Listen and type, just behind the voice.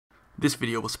This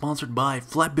video was sponsored by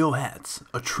flat bill hats,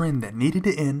 a trend that needed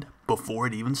to end before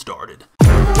it even started.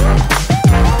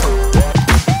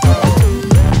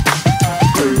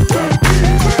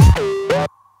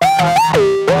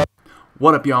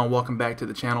 What up, y'all, and welcome back to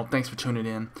the channel. Thanks for tuning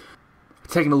in.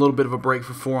 Taking a little bit of a break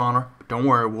for For Honor. Don't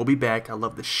worry, we'll be back. I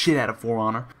love the shit out of For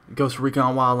Honor. Ghost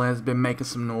Recon Wildlands has been making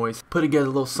some noise. Put together a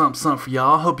little something for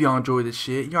y'all. Hope y'all enjoy this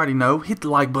shit. You already know. Hit the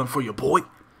like button for your boy.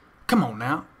 Come on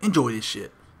now. Enjoy this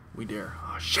shit. We dare.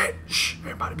 Oh shit. Shh.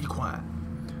 Everybody be quiet.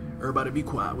 Everybody be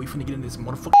quiet. We finna get in this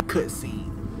motherfucking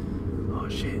cutscene. Oh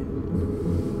shit.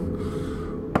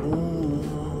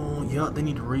 Oh, yup. They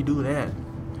need to redo that.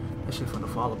 That shit finna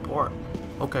fall apart.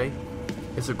 Okay.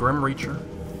 It's a Grim Reaper.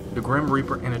 The Grim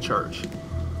Reaper in a church.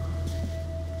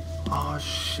 Oh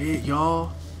shit,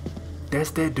 y'all.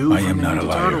 That's that dude from the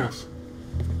Ninja Turtles.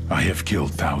 I have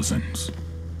killed thousands.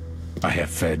 I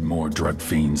have fed more drug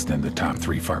fiends than the top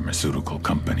 3 pharmaceutical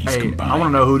companies combined. I want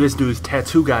to know who this dude's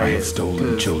tattoo guy is. I have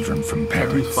stolen children from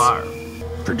parents. Fire.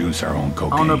 Produce our own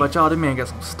cocaine. I don't know about y'all, this man got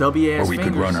some stubby ass Or we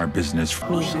fingers. could run our business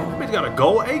Oh shit, this bitch got a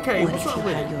gold AK. What's up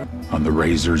with it? on the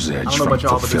razor's edge I don't know from about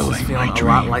y'all, but this is fulfilling feeling my a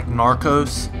lot dream. like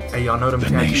Narcos. Hey, y'all know them The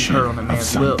tattoos nation hurt on the of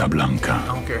man's lip. Santa I Blanca.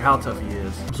 don't care how tough he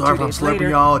is. I'm sorry if I'm 2 days slurping later,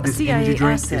 y'all. a This CIA energy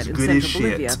drink asset is in good as Central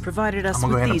shit. Bolivia provided us I'm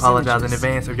gonna go with ahead and these apologize in images.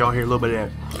 advance if y'all hear a little bit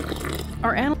of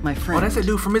that. My friend. Oh, that's that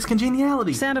dude from Miss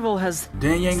Congeniality. Sandoval has.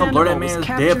 Dang, you ain't gonna blur that man's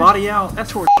dead body out?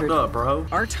 That's tortured up, bro.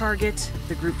 Our target,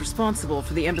 the group responsible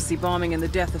for the embassy bombing and the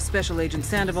death of Special Agent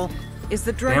Sandoval, is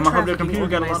the drug Damn, I hope their trafficking computer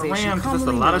got a lot of organization RAM, 'cause there's a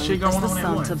commonly lot of known shit going as the on at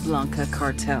Santa once. Blanca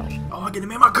cartel. Oh, I get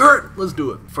him in my cart. Let's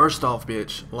do it. First off,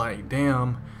 bitch, like,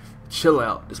 damn, chill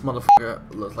out. This motherfucker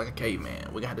looks like a caveman.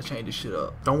 We got to change this shit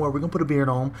up. Don't worry, we're gonna put a beard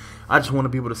on. I just want to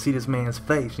be able to see this man's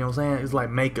face. You know what I'm saying? It's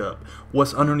like makeup.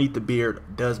 What's underneath the beard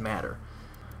does matter.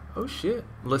 Oh shit.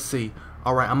 Let's see.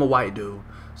 All right, I'm a white dude,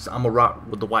 so I'm a rock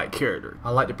with the white character. I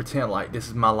like to pretend like this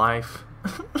is my life.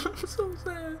 So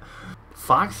sad.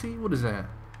 Foxy? What is that?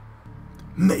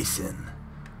 Mason.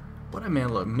 What, that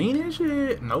man look mean as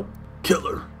shit? Nope.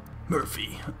 Killer.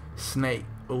 Murphy. Snake.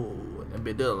 Oh, that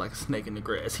bitch does look like a snake in the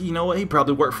grass. You know what? He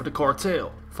probably worked for the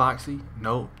cartel. Foxy.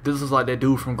 Nope. This is like that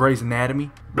dude from Grey's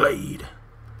Anatomy. Blade.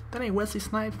 That ain't Wesley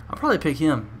Snipes. I'll probably pick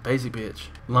him. Basic bitch.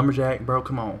 Lumberjack, bro,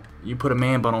 come on. You put a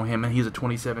man bun on him and he's a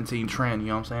 2017 trend, you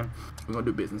know what I'm saying? We're gonna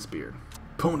do business beard.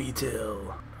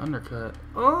 Ponytail. Undercut.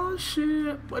 Oh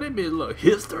shit. Boy, that bitch look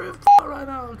history right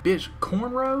now. Bitch,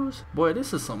 cornrows? Boy,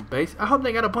 this is some basic. I hope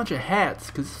they got a bunch of hats,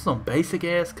 because this is some basic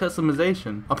ass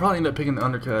customization. I'll probably end up picking the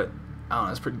undercut. I don't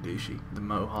know, it's pretty douchey. The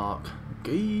mohawk.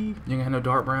 Gee. You ain't gonna have no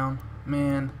dark brown?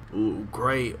 Man. Ooh,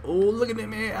 great. Oh, look at that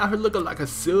man out here looking like a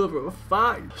silver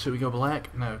fox. Should we go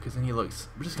black? No, because then he looks.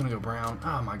 We're just gonna go brown.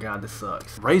 Oh my god, this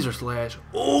sucks. Razor slash.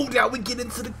 Oh, now we get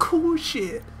into the cool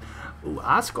shit. Ooh,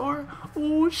 eye scar.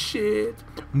 Oh shit.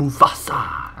 Mufasa.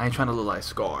 I ain't trying to look like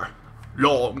Scar.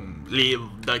 Long live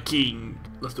the king.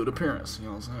 Let's do the appearance. You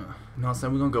know what I'm saying? You know what I'm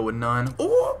saying? We're gonna go with none.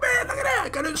 Oh man, look at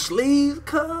that. Got them sleeves,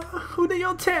 cuz. Who they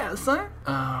your tat, son?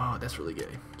 Oh, that's really gay.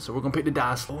 So we're gonna pick the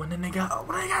dice. Oh, and then they got,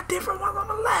 they got different ones on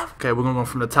the left. Okay, we're gonna go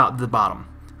from the top to the bottom.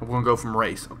 We're gonna go from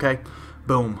race, okay?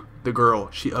 Boom. The girl.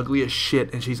 She ugly as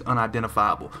shit and she's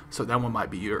unidentifiable. So that one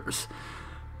might be yours.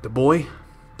 The boy,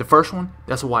 the first one,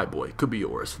 that's a white boy. Could be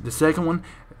yours. The second one,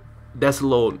 that's a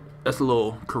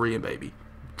little Korean baby.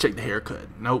 Check the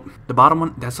haircut. Nope. The bottom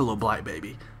one, that's a little black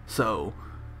baby. So,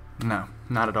 no,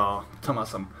 not at all. Talking about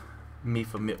some me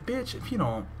for me. Bitch, if you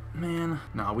don't, man.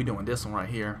 Nah, we doing this one right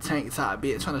here. Tank top,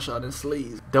 bitch, trying to show them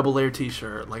sleeves. Double layer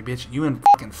t-shirt. Like, bitch, you in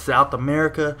fucking South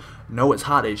America? Know it's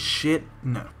hot as shit?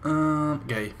 No.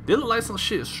 Gay. They look like some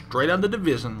shit straight out of the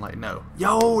division. Like, no.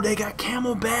 Yo, they got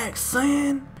camelback,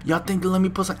 son. Y'all think they let me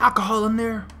put some alcohol in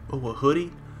there? Oh, a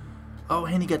hoodie? Oh,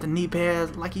 and he got the knee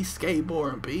pads like he's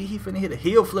skateboarding, B. He finna hit a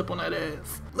heel flip on that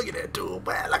ass. Look at that dude,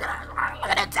 man. Look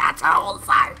at that tattoo on the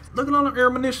side. Look at all them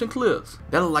ammunition clips.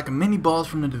 That look like a mini boss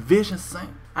from the division,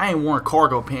 son. I ain't worn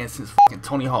cargo pants since fucking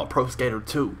Tony Hawk Pro Skater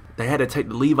 2. They had to take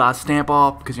the Levi stamp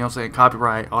off because, you know what I'm saying,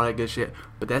 copyright, all that good shit.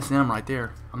 But that's them right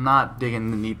there. I'm not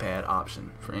digging the knee pad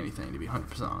option for anything, to be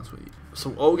 100% honest with you.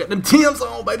 So, oh, we got them Tims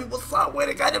on, baby. What's up? Where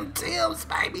they got them Tims,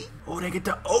 baby? Oh, they get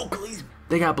the Oakleys.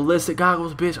 They got ballistic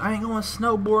goggles, bitch. I ain't going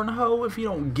snowboarding, hoe, if you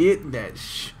don't get that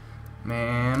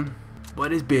man. Boy,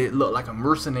 this bitch look like a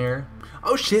mercenary.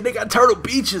 Oh, shit, they got Turtle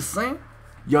Beaches, son.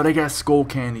 Yo, they got skull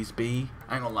candies, B.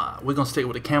 I ain't gonna lie. We're gonna stick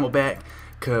with the camelback,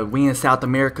 because we in South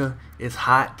America. It's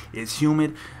hot. It's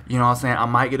humid. You know what I'm saying? I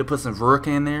might get to put some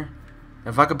vodka in there.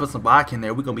 If I could put some vodka in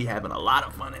there, we're gonna be having a lot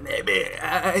of fun in there, bitch.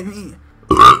 I mean,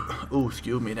 ooh,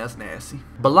 excuse me, that's nasty.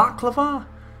 Balaclava?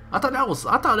 I thought that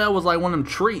was like one of them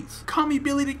treats. Call me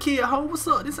Billy the Kid, ho. What's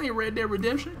up? This ain't Red Dead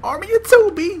Redemption. Army of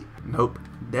Two, B. Nope.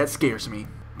 That scares me.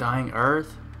 Dying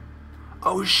Earth.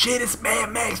 Oh shit, it's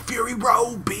Mad Max Fury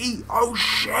Road, B. Oh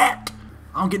shit. I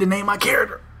don't get to name my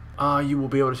character. You will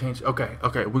be able to change. Okay,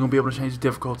 we're gonna be able to change the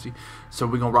difficulty. So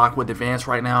we're gonna rock with advanced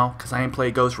right now, cause I ain't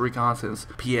played Ghost Recon since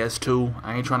PS2.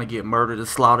 I ain't trying to get murdered and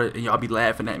slaughtered, and y'all be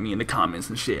laughing at me in the comments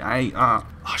and shit. I ain't. Oh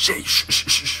shit,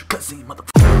 shh.